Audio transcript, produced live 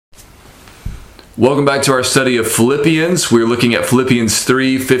Welcome back to our study of Philippians. We're looking at Philippians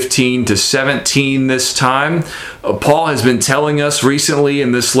 3:15 to 17 this time. Paul has been telling us recently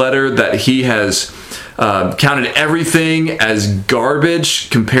in this letter that he has counted everything as garbage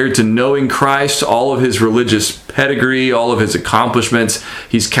compared to knowing Christ, all of his religious pedigree, all of his accomplishments.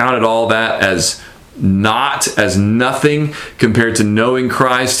 He's counted all that as nothing compared to knowing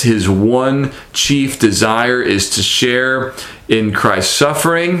Christ. His one chief desire is to share in Christ's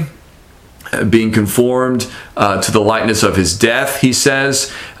suffering, being conformed to the likeness of his death, he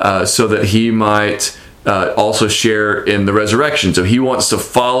says, so that he might also share in the resurrection. So he wants to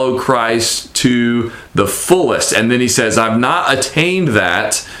follow Christ to the fullest. And then he says, I've not attained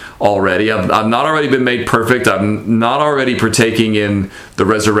that already. I've not already been made perfect. I'm not already partaking in the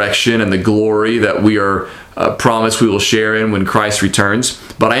resurrection and the glory that we are promised we will share in when Christ returns.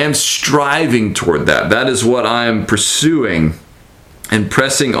 But I am striving toward that. That is what I am pursuing and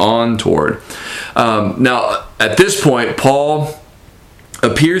pressing on toward. Now, at this point, Paul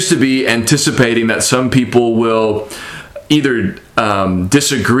appears to be anticipating that some people will either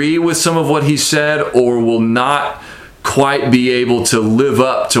disagree with some of what he said or will not quite be able to live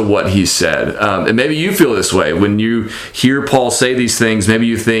up to what he said. And maybe you feel this way. When you hear Paul say these things, maybe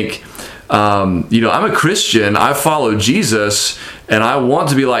you think, I'm a Christian, I follow Jesus, and I want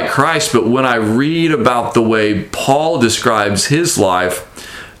to be like Christ, but when I read about the way Paul describes his life,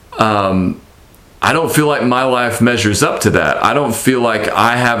 I don't feel like my life measures up to that. I don't feel like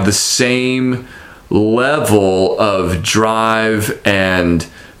I have the same level of drive and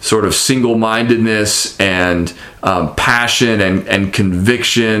sort of single-mindedness and passion and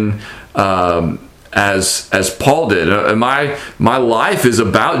conviction as Paul did. My life is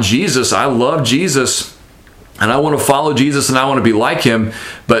about Jesus. I love Jesus, and I want to follow Jesus, and I want to be like him.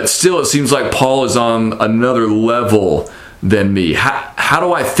 But still, it seems like Paul is on another level than me. How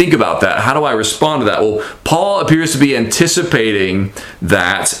do I think about that? How do I respond to that? Well, Paul appears to be anticipating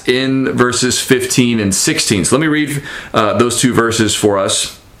that in verses 15 and 16. So let me read those two verses for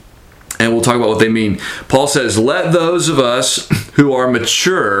us, and we'll talk about what they mean. Paul says, "Let those of us who are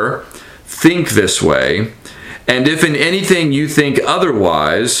mature think this way, and if in anything you think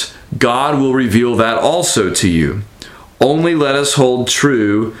otherwise, God will reveal that also to you. Only let us hold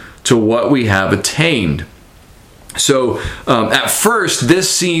true to what we have attained." So at first, this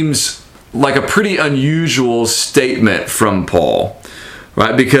seems like a pretty unusual statement from Paul,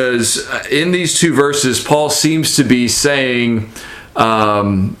 right? Because in these two verses, Paul seems to be saying,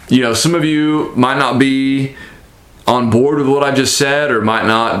 some of you might not be on board with what I just said, or might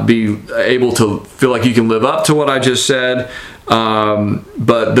not be able to feel like you can live up to what I just said,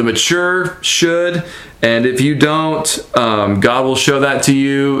 but the mature should, and if you don't, God will show that to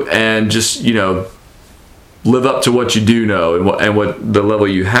you, and just, live up to what you do know and what the level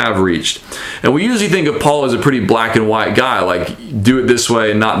you have reached. And we usually think of Paul as a pretty black and white guy, like do it this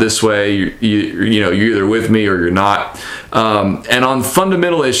way and not this way. You're either with me or you're not. And on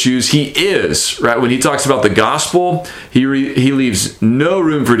fundamental issues, he is, right? When he talks about the gospel, he leaves no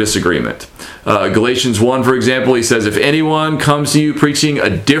room for disagreement. Galatians 1, for example, he says, if anyone comes to you preaching a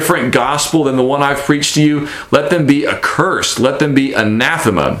different gospel than the one I've preached to you, let them be accursed, let them be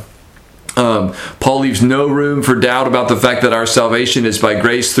anathema. Paul leaves no room for doubt about the fact that our salvation is by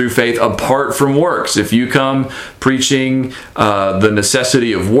grace through faith apart from works. If you come preaching the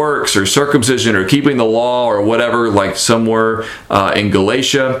necessity of works or circumcision or keeping the law or whatever, like somewhere in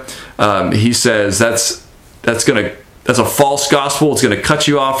Galatia, he says that's a false gospel. It's going to cut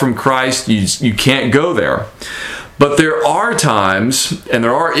you off from Christ. You can't go there. But there are times and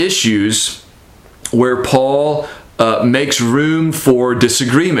there are issues where Paul makes room for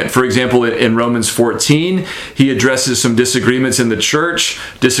disagreement. For example, in Romans 14, he addresses some disagreements in the church,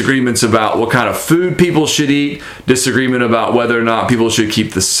 disagreements about what kind of food people should eat, disagreement about whether or not people should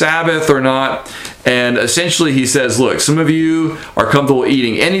keep the Sabbath or not. And essentially he says, look, some of you are comfortable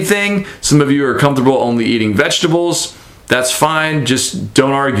eating anything, some of you are comfortable only eating vegetables. That's fine, just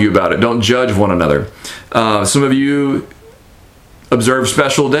don't argue about it. Don't judge one another. Some of you observe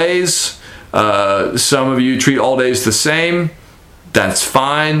special days. Some of you treat all days the same. That's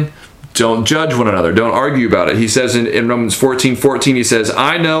fine. Don't judge one another. Don't argue about it. He says in Romans 14:14, he says,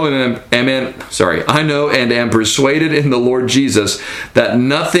 I know and am persuaded in the Lord Jesus that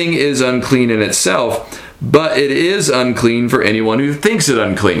nothing is unclean in itself, but it is unclean for anyone who thinks it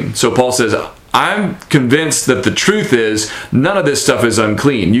unclean. So Paul says, I'm convinced that the truth is none of this stuff is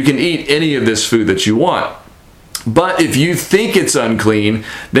unclean. You can eat any of this food that you want. But if you think it's unclean,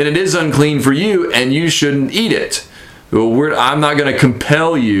 then it is unclean for you and you shouldn't eat it. I'm not going to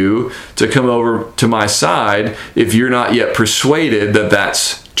compel you to come over to my side if you're not yet persuaded that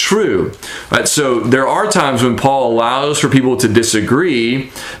that's true. Right? So there are times when Paul allows for people to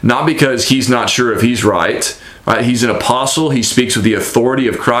disagree, not because he's not sure if he's right. Right? He's an apostle. He speaks with the authority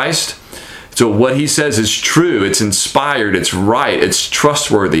of Christ. So what he says is true. It's inspired. It's right. It's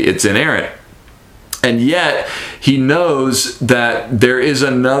trustworthy. It's inerrant. And yet, he knows that there is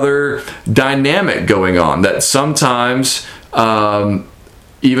another dynamic going on, that sometimes,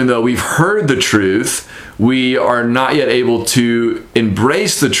 even though we've heard the truth, we are not yet able to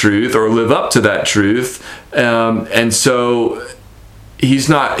embrace the truth or live up to that truth. And so he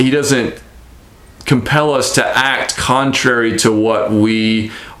doesn't compel us to act contrary to what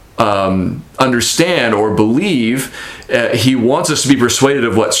we understand or believe. He wants us to be persuaded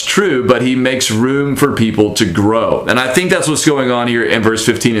of what's true, but he makes room for people to grow. And I think that's what's going on here in verse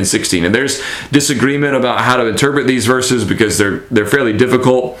 15 and 16. And there's disagreement about how to interpret these verses because they're fairly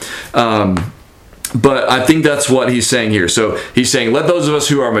difficult. But I think that's what he's saying here. So he's saying, let those of us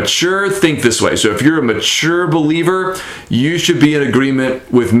who are mature think this way. So if you're a mature believer, you should be in agreement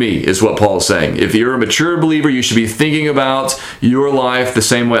with me, is what Paul's saying. If you're a mature believer, you should be thinking about your life the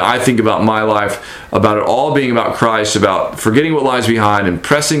same way I think about my life, about it all being about Christ, about forgetting what lies behind and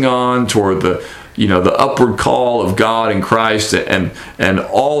pressing on toward the upward call of God and Christ and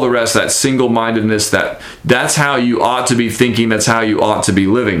all the rest, that single-mindedness, that's how you ought to be thinking, that's how you ought to be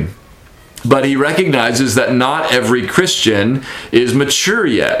living. But he recognizes that not every Christian is mature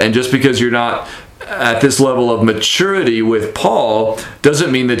yet. And just because you're not at this level of maturity with Paul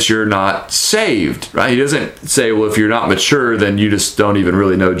doesn't mean that you're not saved, right? He doesn't say, well, if you're not mature, then you just don't even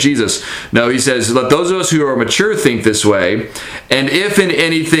really know Jesus. No, he says, let those of us who are mature think this way. And if in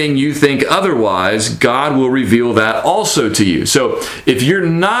anything you think otherwise, God will reveal that also to you. So if you're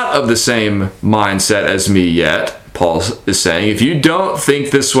not of the same mindset as me yet, Paul is saying, if you don't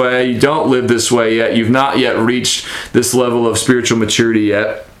think this way, you don't live this way yet, you've not yet reached this level of spiritual maturity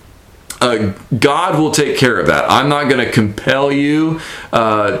yet, God will take care of that. I'm not going to compel you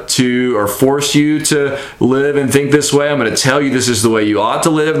or force you to live and think this way. I'm going to tell you this is the way you ought to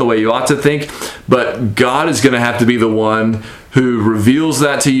live, the way you ought to think. But God is going to have to be the one who reveals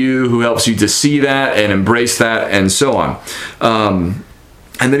that to you, who helps you to see that and embrace that, and so on.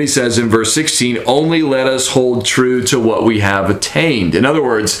 And then he says in verse 16, only let us hold true to what we have attained. In other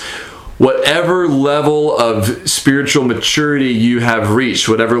words, whatever level of spiritual maturity you have reached,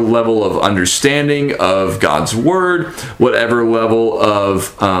 whatever level of understanding of God's word, whatever level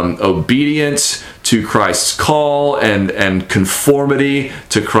of obedience to Christ's call and conformity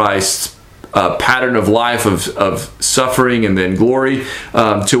to Christ's pattern of life of suffering and then glory,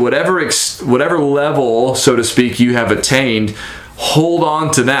 to whatever level, so to speak, you have attained, hold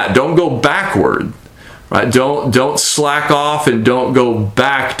on to that. Don't go backward. Right? Don't slack off and don't go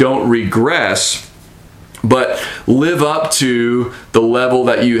back. Don't regress, but live up to the level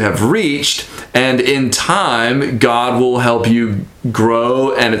that you have reached. And in time, God will help you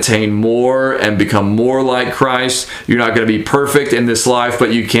grow and attain more and become more like Christ. You're not going to be perfect in this life,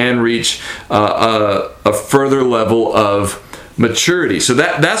 but you can reach a further level of maturity. So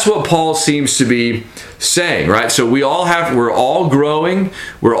that's what Paul seems to be saying, right? So we're all growing.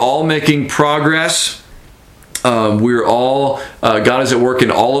 We're all making progress. We're all, God is at work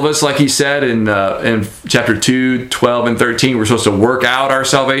in all of us, like he said in chapter 2, 12, and 13. We're supposed to work out our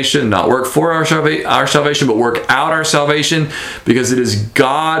salvation, not work for our salvation, but work out our salvation, because it is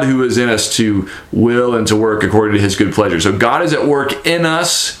God who is in us to will and to work according to his good pleasure. So God is at work in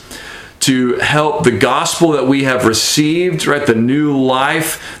us to help the gospel that we have received, right, the new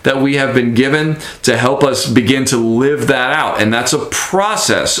life that we have been given, to help us begin to live that out. And that's a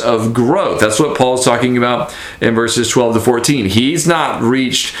process of growth. That's what Paul's talking about in verses 12 to 14. He's not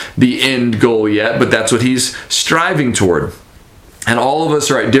reached the end goal yet, but that's what he's striving toward. And all of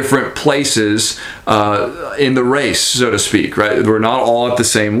us are at different places in the race, so to speak, right? We're not all at the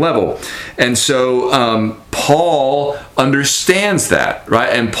same level. And so Paul understands that, right?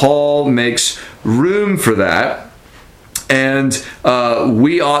 And Paul makes room for that. And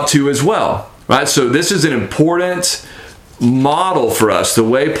we ought to as well, right? So this is an important model for us. The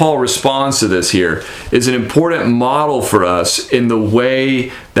way Paul responds to this here is an important model for us in the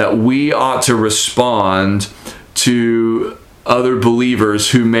way that we ought to respond to other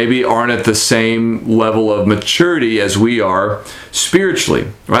believers who maybe aren't at the same level of maturity as we are spiritually,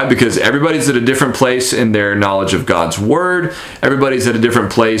 right? Because everybody's at a different place in their knowledge of God's word. Everybody's at a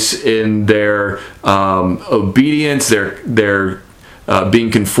different place in their obedience, their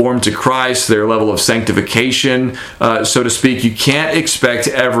being conformed to Christ, their level of sanctification, so to speak. You can't expect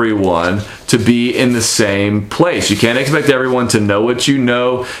everyone to be in the same place. You can't expect everyone to know what you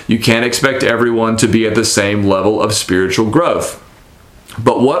know. You can't expect everyone to be at the same level of spiritual growth.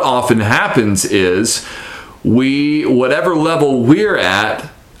 But what often happens is whatever level we're at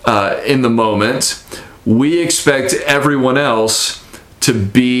in the moment, we expect everyone else to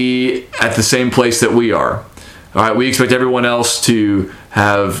be at the same place that we are. All right, we expect everyone else to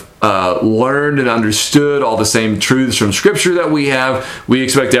have learned and understood all the same truths from Scripture that we have. We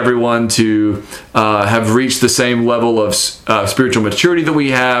expect everyone to have reached the same level of spiritual maturity that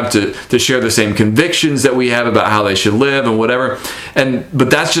we have, to share the same convictions that we have about how they should live and whatever. But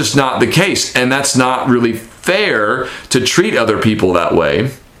that's just not the case, and that's not really fair to treat other people that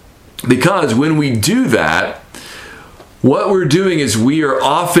way, because when we do that, what we're doing is we are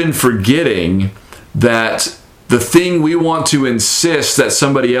often forgetting that the thing we want to insist that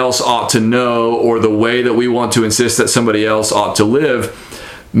somebody else ought to know, or the way that we want to insist that somebody else ought to live,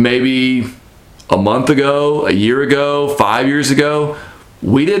 maybe a month ago, a year ago, 5 years ago,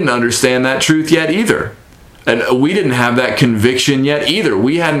 we didn't understand that truth yet either. And we didn't have that conviction yet either.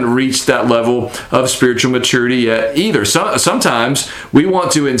 We hadn't reached that level of spiritual maturity yet either. Sometimes we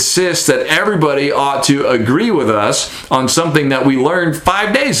want to insist that everybody ought to agree with us on something that we learned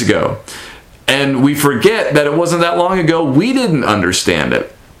 5 days ago. And we forget that it wasn't that long ago we didn't understand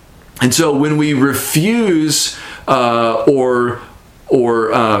it. And so when we refuse or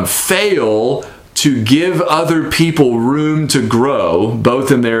fail to give other people room to grow,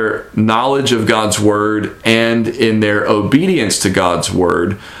 both in their knowledge of God's Word and in their obedience to God's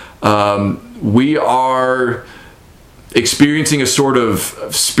Word, we are experiencing a sort of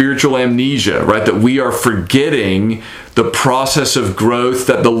spiritual amnesia, right? That we are forgetting the process of growth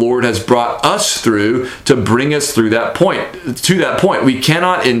that the Lord has brought us through to bring us through that point. To that point, we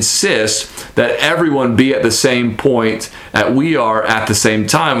cannot insist that everyone be at the same point that we are at the same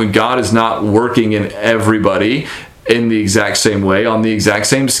time, when God is not working in everybody in the exact same way on the exact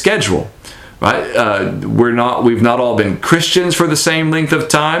same schedule. Right? We've not all been Christians for the same length of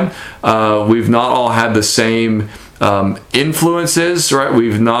time. We've not all had the same influences,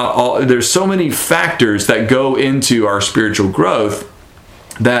 right? There's so many factors that go into our spiritual growth,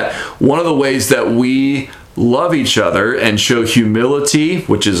 that one of the ways that we love each other and show humility,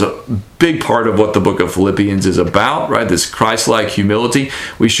 which is a big part of what the book of Philippians is about, right? This Christ-like humility.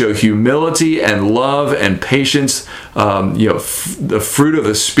 We show humility and love and patience. The fruit of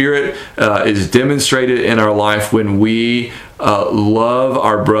the Spirit is demonstrated in our life when we love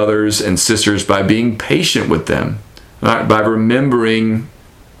our brothers and sisters by being patient with them, right? By remembering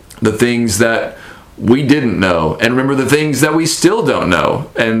the things that we didn't know, and remember the things that we still don't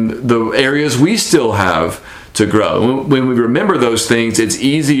know, and the areas we still have to grow. When we remember those things, it's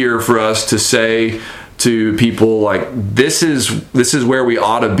easier for us to say to people like, this is where we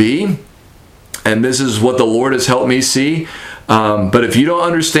ought to be, and this is what the Lord has helped me see. But if you don't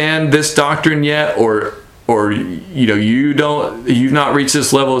understand this doctrine yet, or you've not reached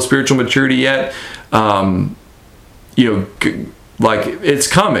this level of spiritual maturity yet, like, it's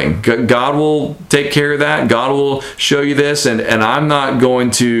coming. God will take care of that. God will show you this, and I'm not going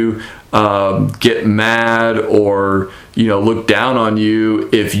to get mad or look down on you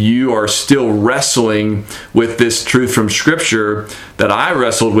if you are still wrestling with this truth from Scripture that I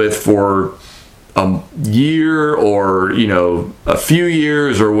wrestled with for a year or a few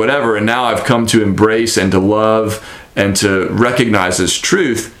years or whatever, and now I've come to embrace and to love and to recognize this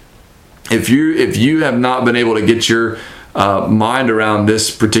truth. If you have not been able to get your mind around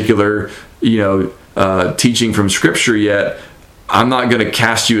this particular teaching from Scripture yet, I'm not going to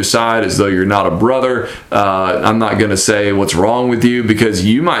cast you aside as though you're not a brother. I'm not going to say what's wrong with you, because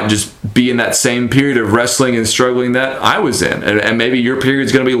you might just be in that same period of wrestling and struggling that I was in, and maybe your period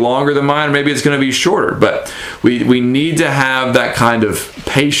is going to be longer than mine, maybe it's going to be shorter. But we need to have that kind of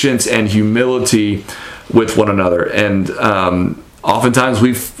patience and humility with one another, and oftentimes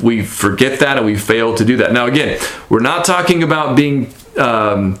we forget that and we fail to do that. Now, again, we're not talking about being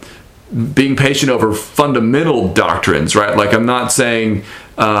patient over fundamental doctrines, right? Like, I'm not saying,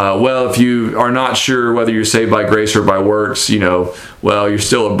 if you are not sure whether you're saved by grace or by works, you're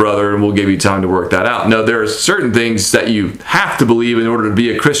still a brother and we'll give you time to work that out. No, there are certain things that you have to believe in order to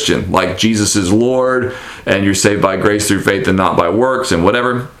be a Christian, like Jesus is Lord and you're saved by grace through faith and not by works and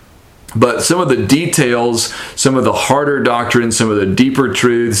whatever. But some of the details, some of the harder doctrines, some of the deeper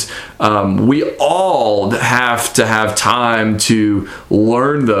truths, we all have to have time to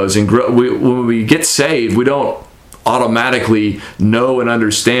learn those and grow. When we get saved, we don't automatically know and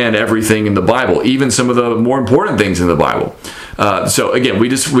understand everything in the Bible, even some of the more important things in the Bible. So again,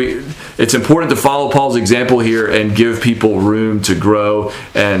 it's important to follow Paul's example here and give people room to grow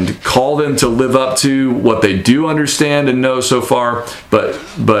and call them to live up to what they do understand and know so far, but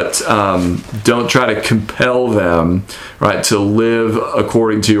don't try to compel them, right, to live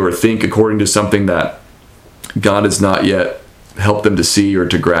according to or think according to something that God has not yet helped them to see or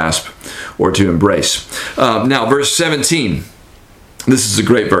to grasp or to embrace. Now, verse 17. This is a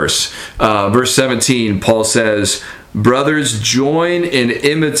great verse. Verse 17, Paul says, "Brothers, join in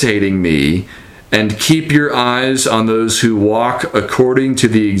imitating me and keep your eyes on those who walk according to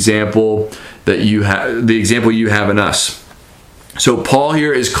the example that you have in us." So Paul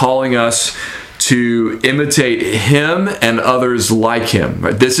here is calling us to imitate him and others like him.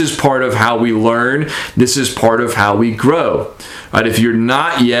 Right? This is part of how we learn. This is part of how we grow. Right? If you're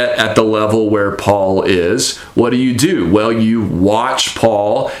not yet at the level where Paul is, what do? Well, you watch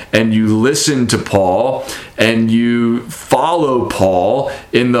Paul and you listen to Paul and you follow Paul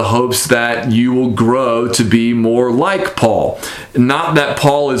in the hopes that you will grow to be more like Paul. Not that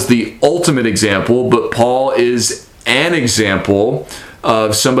Paul is the ultimate example, but Paul is an example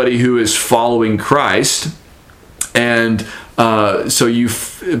of somebody who is following Christ. And Paul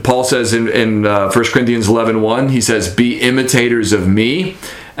says in 1 Corinthians 11:1, he says, "Be imitators of me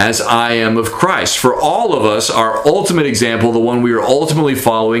as I am of Christ." For all of us, our ultimate example, the one we are ultimately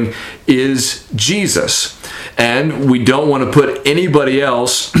following, is Jesus. And we don't want to put anybody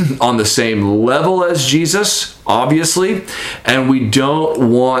else on the same level as Jesus, obviously. And we don't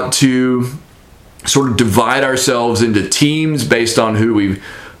want to sort of divide ourselves into teams based on who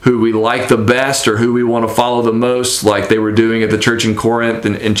we like the best or who we want to follow the most, like they were doing at the church in Corinth.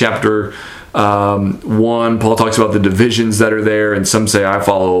 In chapter 1, Paul talks about the divisions that are there, and some say, I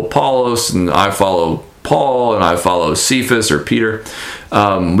follow Apollos, and I follow Paul, and I follow Cephas or Peter. We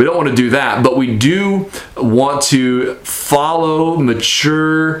don't want to do that, but we do want to follow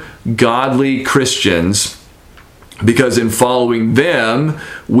mature, godly Christians, because in following them,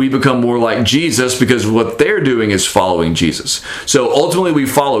 we become more like Jesus, because what they're doing is following Jesus. So ultimately we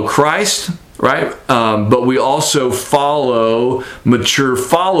follow Christ, right? But we also follow mature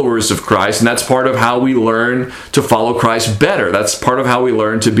followers of Christ, and that's part of how we learn to follow Christ better. That's part of how we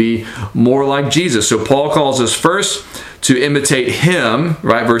learn to be more like Jesus. So Paul calls us first to imitate him,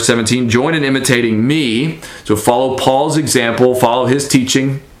 right? Verse 17, join in imitating me. So follow Paul's example, follow his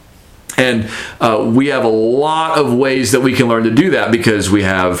teaching. And we have a lot of ways that we can learn to do that, because we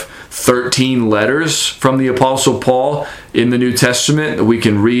have 13 letters from the Apostle Paul in the New Testament that we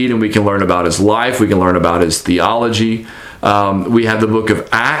can read, and we can learn about his life. We can learn about his theology. We have the book of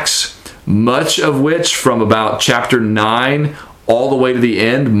Acts, much of which from about chapter 9 all the way to the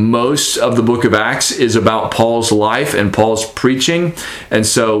end, most of the book of Acts is about Paul's life and Paul's preaching. And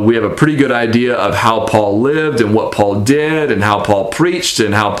so we have a pretty good idea of how Paul lived and what Paul did and how Paul preached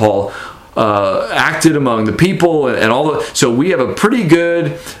and how Paul acted among the people and all the. So we have a pretty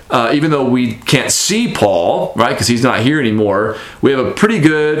good, even though we can't see Paul, right, because he's not here anymore, we have a pretty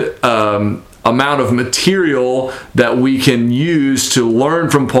good amount of material that we can use to learn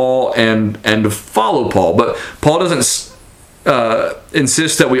from Paul and to follow Paul. But Paul doesn't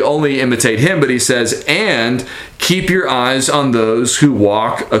insist that we only imitate him, but he says, and keep your eyes on those who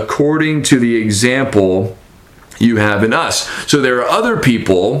walk according to the example you have in us. So there are other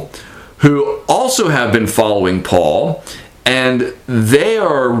people who also have been following Paul, and they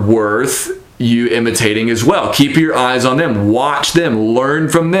are worth you imitating as well. Keep your eyes on them, watch them, learn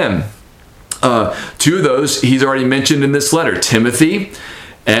from them. Two of those he's already mentioned in this letter, Timothy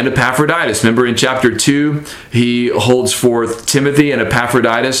and Epaphroditus. Remember in chapter 2, he holds forth Timothy and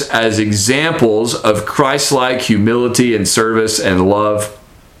Epaphroditus as examples of Christ-like humility and service and love,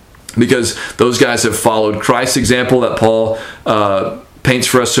 because those guys have followed Christ's example that Paul paints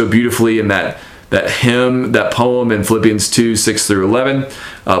for us so beautifully in that hymn, that poem in Philippians 2, 6 through 11.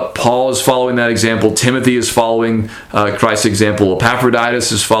 Paul is following that example. Timothy is following Christ's example.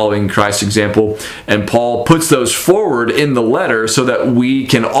 Epaphroditus is following Christ's example. And Paul puts those forward in the letter so that we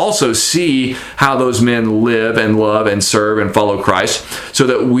can also see how those men live and love and serve and follow Christ, so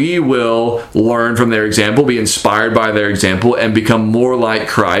that we will learn from their example, be inspired by their example, and become more like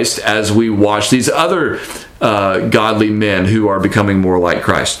Christ as we watch these other godly men who are becoming more like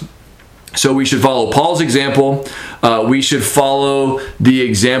Christ. So we should follow Paul's example. We should follow the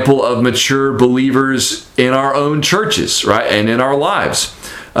example of mature believers in our own churches, right, and in our lives.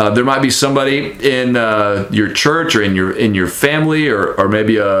 There might be somebody in your church or in your family, or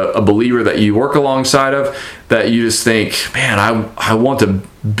maybe a believer that you work alongside of, that you just think, man, I want to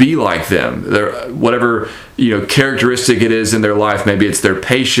be like them. Whatever characteristic it is in their life, maybe it's their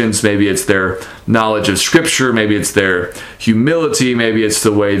patience, maybe it's their knowledge of Scripture, maybe it's their humility, maybe it's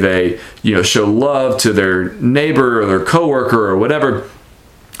the way they show love to their neighbor or their coworker or whatever.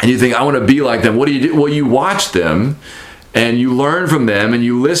 And you think, I want to be like them. What do you do? Well, you watch them and you learn from them and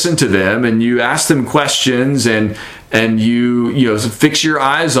you listen to them and you ask them questions and you fix your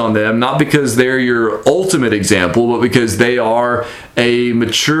eyes on them, not because they're your ultimate example, but because they are a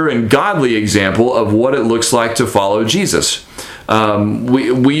mature and godly example of what it looks like to follow Jesus.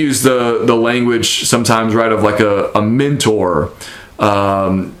 We use the language sometimes, right, of like a mentor,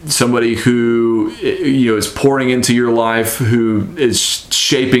 somebody who is pouring into your life, who is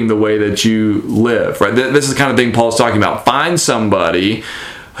shaping the way that you live, right? This is the kind of thing Paul's talking about. Find somebody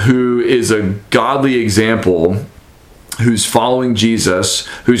who is a godly example, who's following Jesus,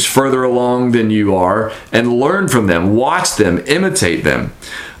 who's further along than you are, and learn from them, watch them, imitate them.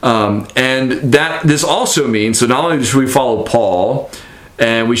 And that this also means, so not only should we follow Paul,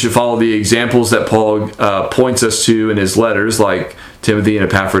 and we should follow the examples that Paul points us to in his letters, like Timothy and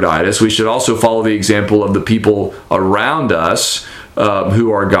Epaphroditus, we should also follow the example of the people around us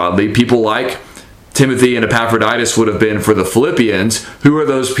who are godly. People like Timothy and Epaphroditus would have been for the Philippians. Who are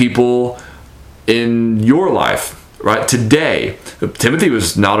those people in your life, right? Today, Timothy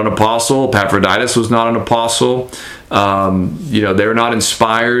was not an apostle. Epaphroditus was not an apostle. They're not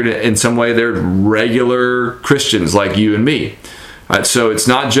inspired in some way. They're regular Christians like you and me. Right? So it's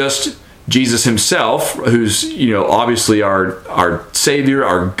not just Jesus himself, who's obviously our Savior,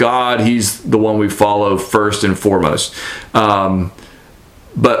 our God. He's the one we follow first and foremost.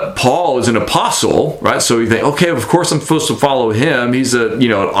 But Paul is an apostle, right? So you think, okay, of course I'm supposed to follow him. He's an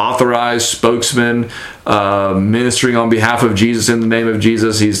authorized spokesman, ministering on behalf of Jesus in the name of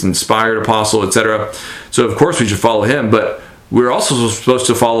Jesus. He's an inspired apostle, etc. So of course we should follow him. But we're also supposed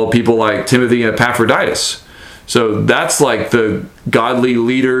to follow people like Timothy and Epaphroditus. So that's like the godly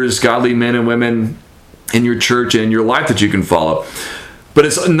leaders, godly men and women in your church and in your life that you can follow. But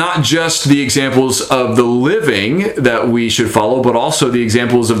it's not just the examples of the living that we should follow, but also the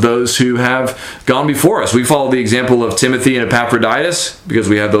examples of those who have gone before us. We follow the example of Timothy and Epaphroditus because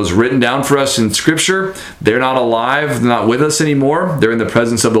we have those written down for us in Scripture. They're not alive, they're not with us anymore. They're in the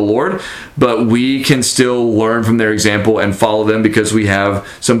presence of the Lord. But we can still learn from their example and follow them because we have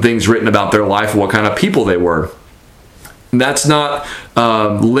some things written about their life, what kind of people they were. That's not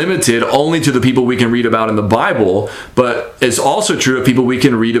limited only to the people we can read about in the Bible, but it's also true of people we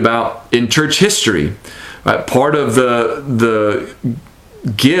can read about in church history. Right? Part of the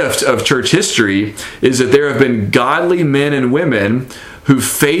gift of church history is that there have been godly men and women who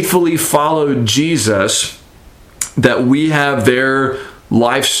faithfully followed Jesus, that we have their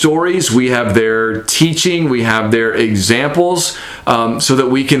life stories, we have their teaching, we have their examples, so that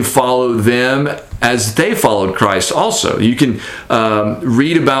we can follow them as they followed Christ also. You can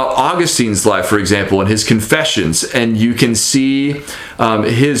read about Augustine's life, for example, and his Confessions, and you can see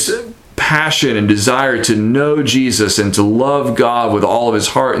his passion and desire to know Jesus and to love God with all of his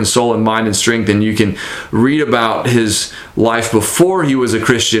heart and soul and mind and strength. And you can read about his life before he was a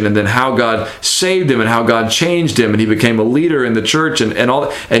Christian, and then how God saved him and how God changed him and he became a leader in the church and all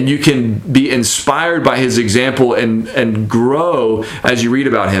that. And you can be inspired by his example and grow as you read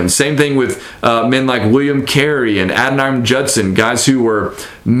about him. Same thing with men like William Carey and Adoniram Judson, guys who were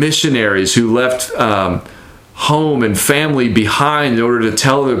missionaries who left home and family behind in order to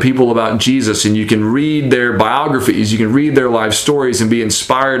tell other people about Jesus. And you can read their biographies, you can read their life stories and be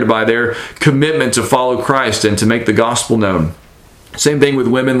inspired by their commitment to follow Christ and to make the gospel known. Same thing with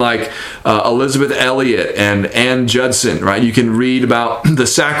women like Elizabeth Elliot and Ann Judson, right? You can read about the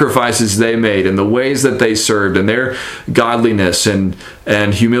sacrifices they made and the ways that they served and their godliness and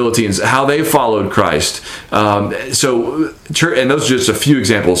humility and how they followed Christ. And those are just a few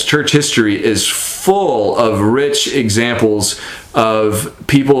examples. Church history is full of rich examples of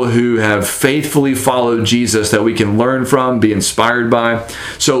people who have faithfully followed Jesus that we can learn from, be inspired by.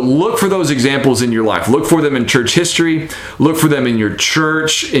 So look for those examples in your life. Look for them in church history. Look for them in your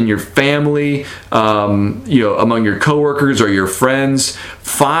church, in your family, among your coworkers or your friends.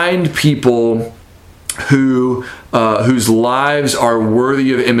 Find people whose lives are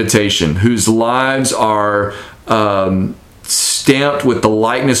worthy of imitation, whose lives are stamped with the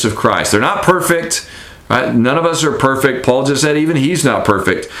likeness of Christ. They're not perfect. Right? None of us are perfect. Paul just said even he's not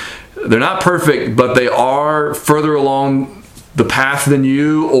perfect. They're not perfect, but they are further along the path than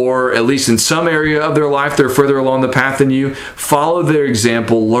you, or at least in some area of their life, they're further along the path than you. Follow their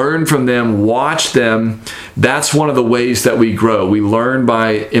example, learn from them, watch them. That's one of the ways that we grow. We learn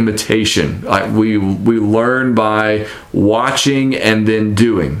by imitation. We learn by watching and then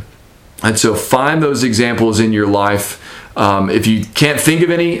doing. And so find those examples in your life. If you can't think of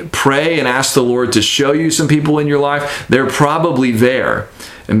any, pray and ask the Lord to show you some people in your life. They're probably there,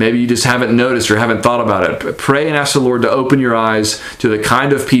 and maybe you just haven't noticed or haven't thought about it. Pray and ask the Lord to open your eyes to the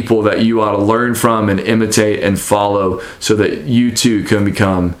kind of people that you ought to learn from and imitate and follow, so that you too can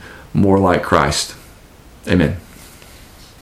become more like Christ. Amen.